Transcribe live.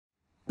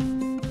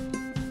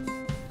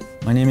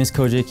My name is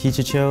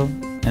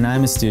Kojay, and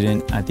I'm a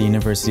student at the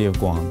University of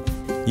Guam.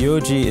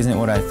 UOG isn't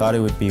what I thought it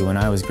would be when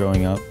I was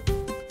growing up.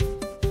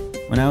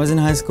 When I was in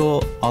high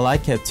school, all I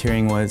kept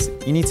hearing was,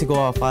 you need to go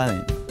off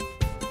island.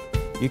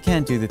 You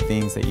can't do the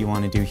things that you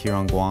want to do here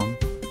on Guam.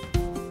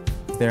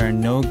 There are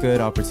no good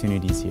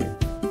opportunities here.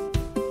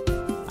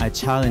 I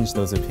challenge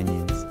those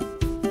opinions.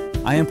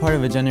 I am part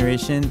of a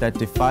generation that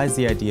defies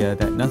the idea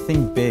that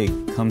nothing big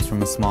comes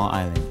from a small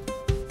island.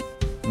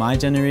 My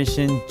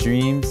generation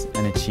dreams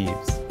and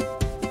achieves.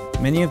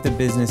 Many of the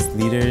business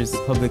leaders,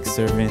 public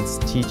servants,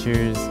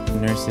 teachers,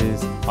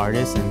 nurses,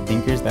 artists, and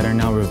thinkers that are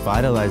now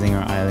revitalizing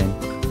our island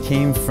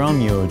came from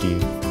UOG.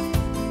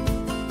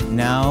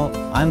 Now,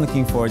 I'm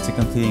looking forward to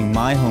completing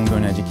my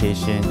homegrown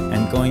education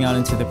and going out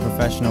into the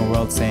professional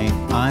world saying,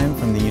 I'm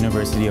from the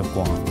University of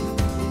Guam.